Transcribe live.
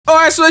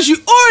Alright, so as you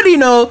already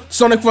know,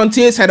 Sonic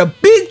Frontiers had a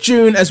big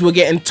June as we're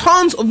getting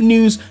tons of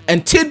news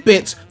and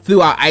tidbits through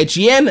our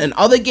IGN and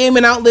other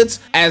gaming outlets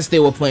as they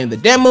were playing the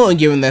demo and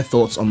giving their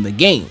thoughts on the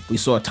game. We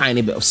saw a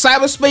tiny bit of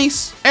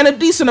cyberspace and a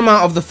decent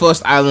amount of the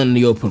first island in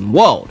the open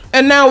world.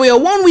 And now we are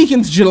 1 week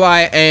into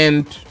July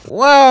and,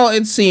 well,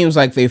 it seems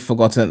like they've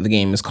forgotten that the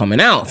game is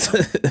coming out.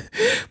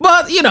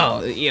 But, you know,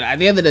 at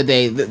the end of the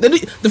day,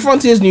 the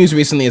Frontiers news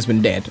recently has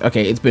been dead.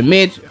 Okay, it's been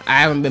mid. I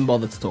haven't been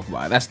bothered to talk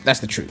about it. That's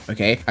the truth,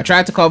 okay? I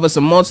tried to cover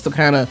some mods to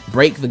kind of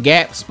break the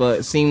gaps, but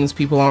it seems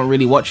people aren't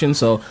really watching,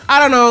 so I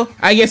don't know.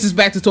 I guess it's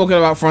back to talking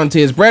about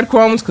Frontiers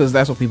breadcrumbs, because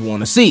that's what people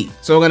want to see.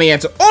 So we're going to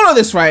get to all of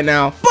this right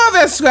now. But if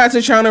you're subscribed to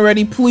the channel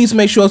already, please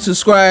make sure to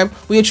subscribe.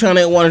 We are trying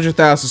to hit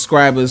 100,000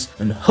 subscribers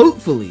and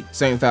hopefully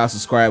 7,000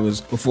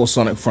 subscribers before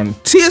Sonic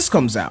Frontiers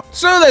comes out.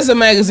 So there's a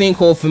magazine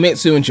called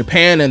Famitsu in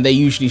Japan, and they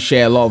usually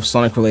share a lot of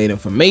Sonic related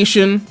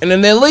information. And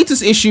in their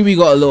latest issue, we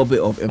got a little bit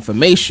of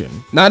information.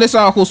 Now this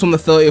article is from the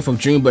 30th of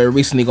June, but it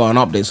recently got an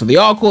update. So the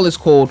article is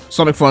called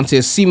Sonic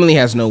Frontiers seemingly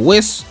has no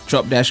wisps,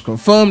 drop dash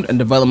confirmed, and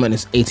development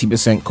is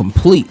 80%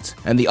 complete.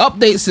 And the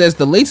update says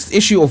the latest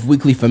issue of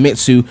Weekly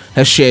Famitsu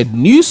has shared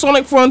new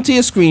Sonic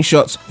Frontiers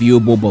screenshots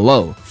viewable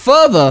below.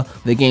 Further,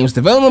 the game's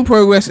development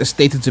progress is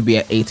stated to be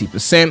at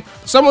 80%.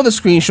 Some of the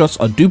screenshots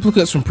are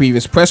duplicates from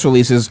previous press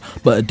releases,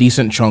 but a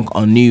decent chunk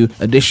are new.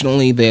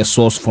 Additionally, they are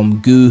sourced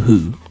from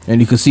Goohoo. And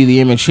you can see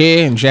the image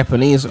here in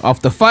Japanese.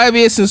 After 5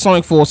 years since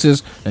Sonic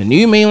Forces, a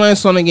new mainline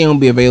Sonic game will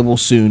be available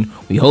soon.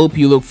 We hope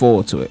you look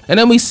forward to it. And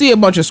then we see a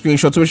bunch of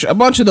screenshots, which a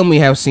bunch of them we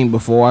have seen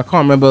before. I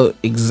can't remember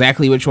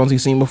exactly which ones we've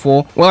seen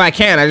before. Well, I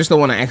can, I just don't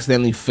want to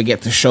accidentally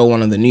forget to show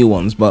one of the new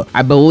ones, but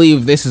I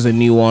believe this is a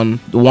new one.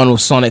 The one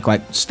with Sonic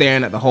like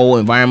staring at the whole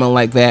environment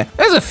like that.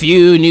 There's a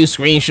few new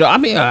screenshots. I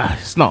mean,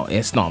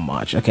 it's not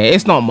much, okay?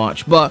 It's not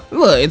much, but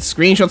look, it's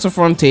screenshots of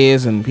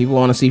Frontiers and people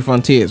want to see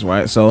Frontiers,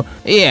 right? So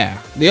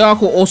yeah, the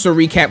article also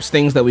recaps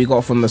things that we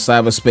got from the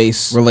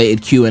cyberspace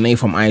related Q&A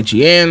from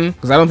IGN,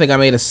 because I don't think I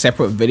made a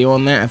separate video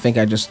on that. I think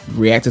I just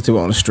reacted to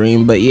it on the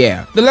stream. But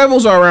yeah, the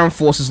levels are around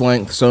Forces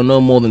length, so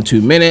no more than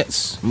 2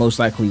 minutes, most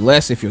likely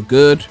less if you're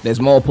good. There's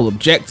multiple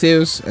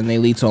objectives and they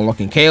lead to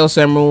unlocking Chaos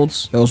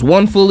Emeralds. There was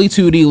one fully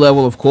 2D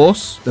level, of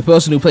course. The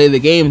person who played the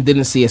game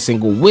didn't see a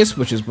single wisp,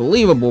 which is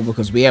believable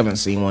because we haven't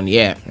seen one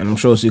yet, and I'm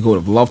sure Suiko would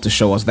have loved to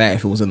show us that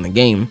if it was in the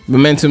game.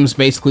 Momentum's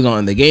basically not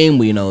in the game,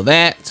 we know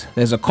that.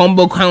 There's a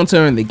combo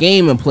counter in the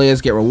game and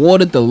players get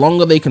rewarded the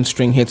longer they can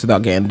string hits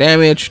without getting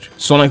damaged.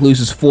 Sonic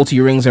loses 40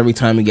 rings every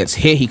time he gets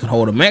hit. He can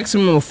hold a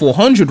maximum of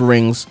 400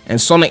 rings, and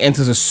Sonic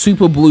enters a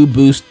super blue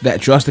boost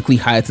that drastically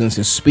heightens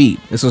his speed.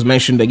 This was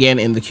mentioned again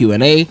in the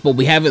Q&A, but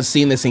we haven't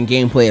seen this in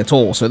gameplay at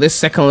all. So this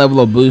second level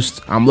of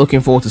boost, I'm looking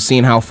forward to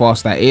seeing how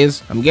fast that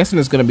is. I'm guessing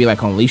it's going to be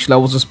like Unleashed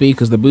levels of speed,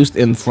 because the boost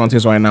in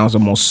Frontiers right now is a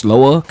more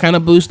slower kind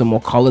of boost, a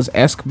more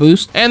Colors-esque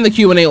boost. And the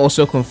Q&A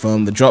also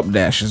confirmed the drop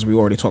dash, as we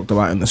already talked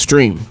about in the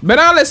stream. But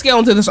now let's get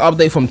onto this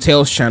update from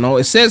Tails channel.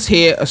 It says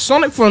here, a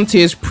Sonic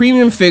Frontiers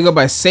premium figure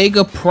by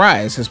Sega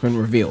prize has been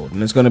revealed,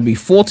 and it's going to be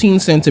 14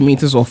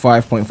 centimeters or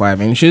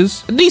 5.5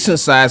 inches. A decent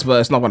size, but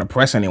it's not going to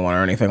press anyone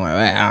or anything like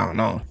that. I don't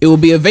know. It will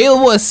be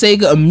available at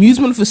Sega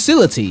amusement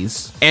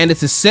facilities, and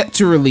it is set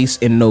to release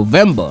in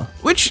November,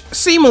 which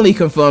seemingly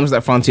confirms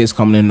that Frontiers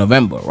coming in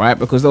November, right?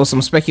 Because there was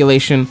some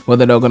speculation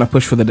whether they were going to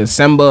push for the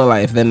December,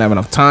 like if they didn't have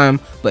enough time.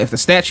 But if the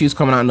statue's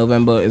coming out in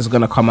November, it's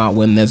going to come out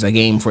when there's a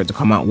game for it to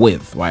come out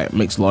with, right? It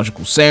makes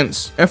logical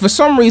sense. And for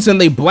some reason,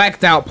 they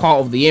blacked out part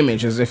of the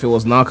image as if it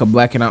was Naka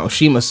blacking out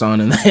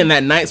Oshima-san in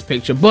that Knights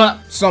picture, but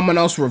someone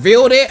else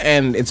revealed it,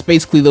 and it's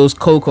basically those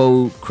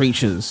Coco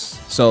creatures.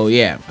 So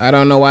yeah, I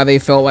don't know why they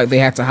felt like they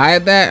had to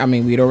hide that. I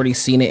mean, we'd already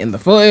seen it in the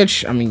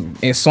footage. I mean,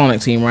 it's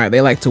Sonic Team, right?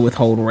 They like to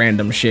withhold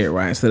random shit,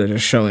 right? Instead of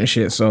just showing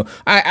shit. So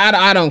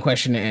I don't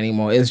question it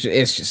anymore. It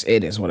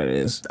is what it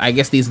is. I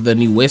guess these are the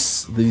new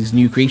wisps, these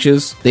new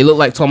creatures. They look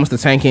like Thomas the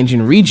Tank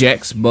Engine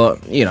rejects,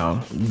 but you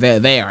know, they're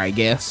there, I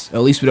guess.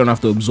 At least we don't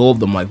have to absorb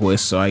them like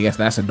wisps, so I guess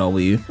that's a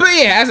W. But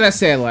yeah, as I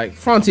said, like,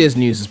 Frontiers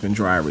news has been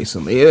dry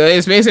recently.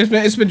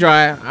 It's been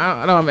dry.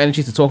 I don't have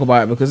energy to talk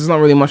about it because there's not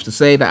really much to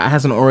say that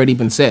hasn't already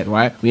been said,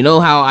 right? We know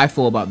how I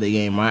feel about the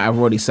game, right? I've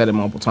already said it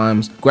multiple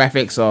times.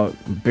 Graphics are a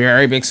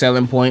very big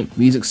selling point.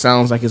 Music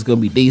sounds like it's gonna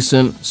be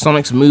decent.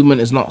 Sonic's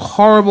movement is not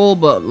horrible,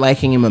 but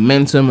lacking in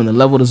momentum, and the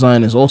level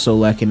design is also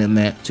lacking in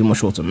that. Too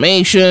much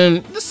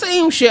automation. The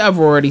same shit I've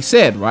already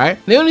said,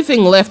 right? The only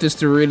thing left is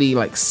to really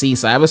like see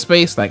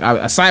cyberspace. Like,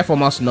 aside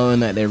from us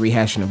knowing that they're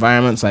rehashing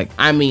environments, like,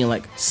 I mean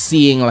like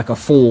seeing like a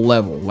full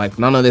level, like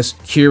none of this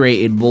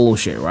curated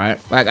bullshit, right?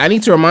 Like, I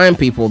need to remind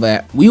people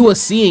that we were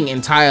seeing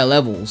entire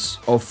levels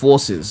of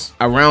Forces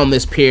around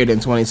this period in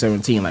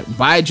 2017. Like,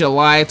 by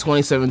July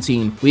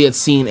 2017, we had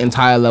seen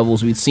entire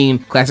levels. We'd seen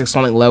classic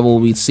Sonic level,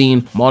 we'd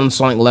seen modern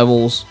Sonic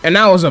levels, and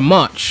that was a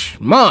much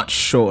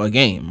shorter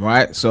game,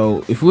 right?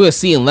 So if we were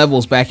seeing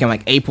levels back in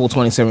like April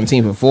 2017,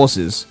 17th of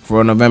Forces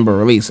for a November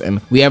release,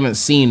 and we haven't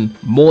seen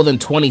more than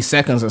 20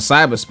 seconds of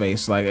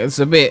cyberspace. Like, it's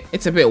a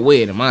bit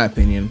weird in my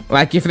opinion.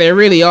 Like, if there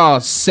really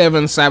are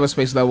 7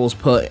 cyberspace levels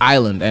per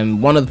island,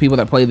 and one of the people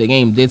that played the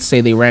game did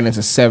say they ran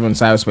into 7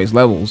 cyberspace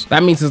levels,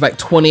 that means there's like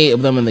 28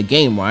 of them in the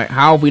game, right?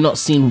 How have we not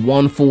seen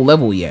one full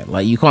level yet?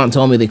 Like, you can't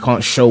tell me they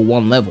can't show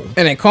one level.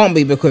 And it can't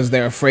be because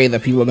they're afraid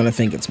that people are going to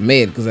think it's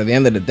mid, because at the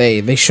end of the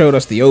day, they showed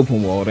us the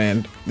open world,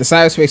 and the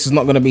cyberspace is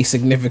not going to be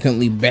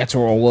significantly better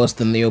or worse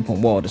than the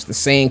open world. It's the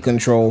same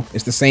control,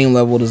 it's the same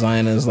level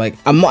designers. Like,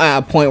 I'm not at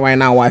a point right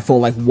now where I feel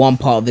like one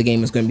part of the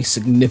game is going to be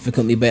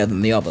significantly better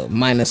than the other,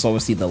 minus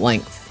obviously the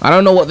length. I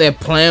don't know what their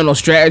plan or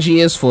strategy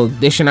is for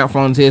dishing out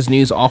Frontiers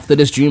news after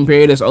this June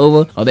period is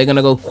over. Are they going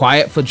to go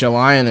quiet for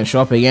July and then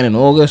show up again in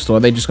August, or are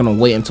they just going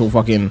to wait until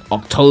fucking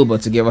October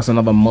to give us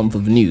another month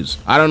of news?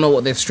 I don't know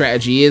what their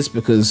strategy is,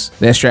 because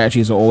their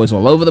strategies are always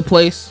all over the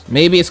place.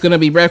 Maybe it's going to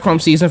be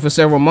breadcrumb season for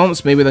several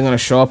months. Maybe they're going to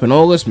show up in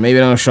August. Maybe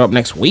they're going to show up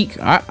next week.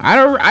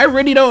 I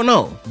really don't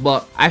know.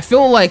 But I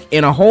feel like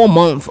in a whole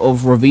month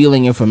of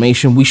revealing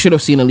information, we should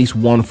have seen at least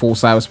one full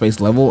cyberspace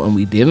level, and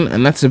we didn't,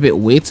 and that's a bit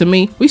weird to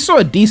me. We saw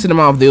a decent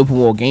amount of the open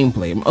world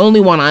gameplay. Only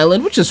one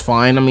island, which is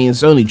fine. I mean,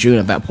 it's only June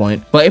at that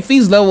point. But if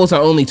these levels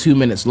are only 2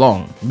 minutes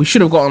long, we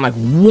should have gotten like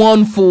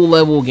one full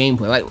level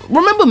gameplay. Like,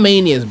 remember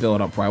Mania's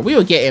build up, right? We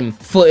were getting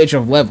footage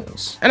of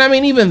levels. And I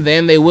mean, even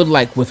then they would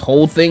like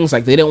withhold things.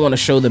 Like, they didn't want to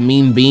show the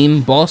Mean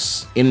Bean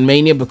boss in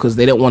Mania because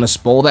they didn't want to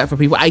spoil that for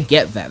people. I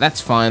get that. That's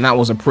fine. That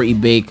was a pretty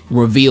big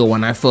reveal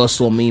when I first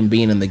saw Mean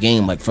Bean in the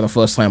game, like for the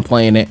first time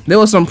playing it. There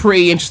were some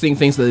pretty interesting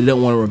things that they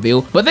didn't want to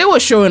reveal, but they were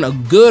showing a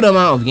good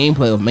amount of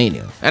gameplay of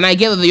Mania. And I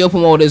get that the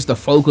open world is the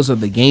focus of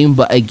the game,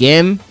 but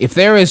again, if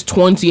there is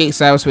 28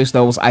 cyberspace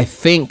levels, I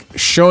think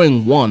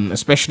showing one,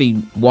 especially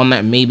one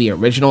that may be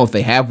original if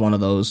they have one of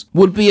those,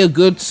 would be a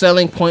good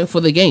selling point for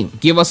the game.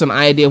 Give us an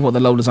idea of what the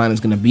level design is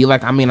going to be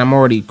like. I mean, I'm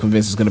already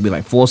convinced it's going to be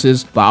like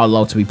Forces, but I'd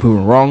love to be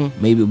proven wrong.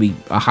 Maybe it'll be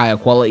a higher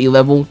quality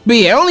level. But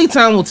yeah, only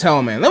time will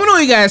tell, man. Let me know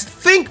what you guys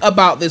think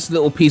about this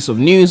little piece of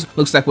news.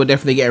 Looks like we're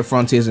definitely getting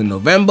Frontiers in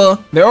November.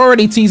 They're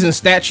already teasing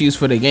statues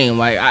for the game.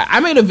 Like, I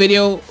made a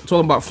video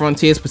talking about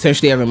Frontiers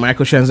potentially having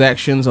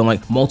microtransactions on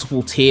like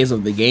multiple tiers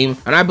of the game,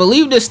 and I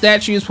believe this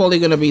statue is probably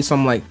going to be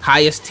some like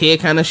highest tier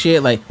kind of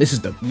shit. Like, this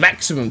is the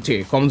maximum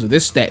tier, it comes with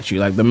this statue,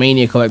 like the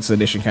Mania Collector's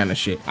Edition kind of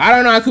shit. I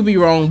don't know, I could be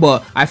wrong,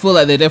 but I feel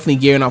like they're definitely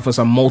gearing up for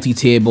some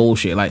multi-tier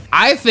bullshit. Like,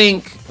 I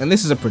think, and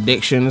this is a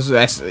prediction,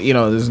 that's, you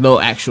know, there's no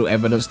actual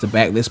evidence to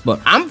back this, but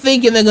I'm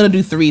thinking they're going to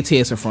do 3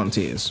 tiers of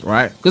Frontiers,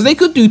 right? Because they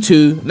could do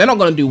 2, they're not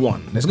going to do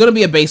 1. There's going to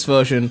be a base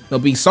version, there'll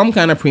be some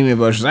kind of premium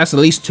version, that's at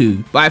least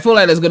 2, but I feel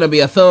like there's going to be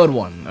a 3rd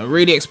one, a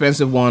really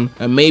expensive one,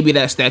 and maybe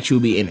that statue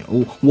will be in it.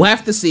 We'll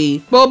have to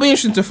see, but it'll be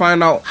interesting to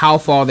find out how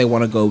far they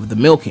want to go with the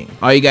milking.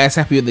 Are you guys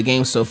happy with the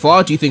game so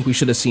far? Do you think we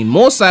should have seen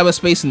more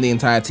cyberspace in the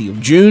entirety of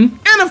June?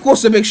 And of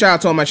course, a big shout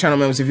out to all my channel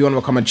members. If you want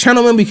to become a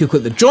channel member, you can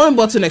click the join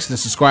button next to the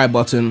subscribe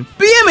button.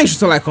 But yeah, make sure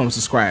to like, comment,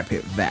 subscribe,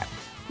 hit that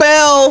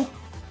bell.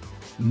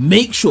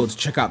 Make sure to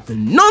check out the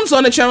nuns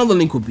on the channel. The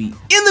link will be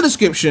in the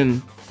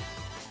description.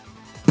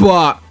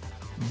 But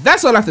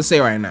that's all I have to say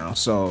right now.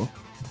 So,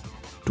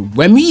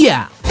 Premy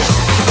out.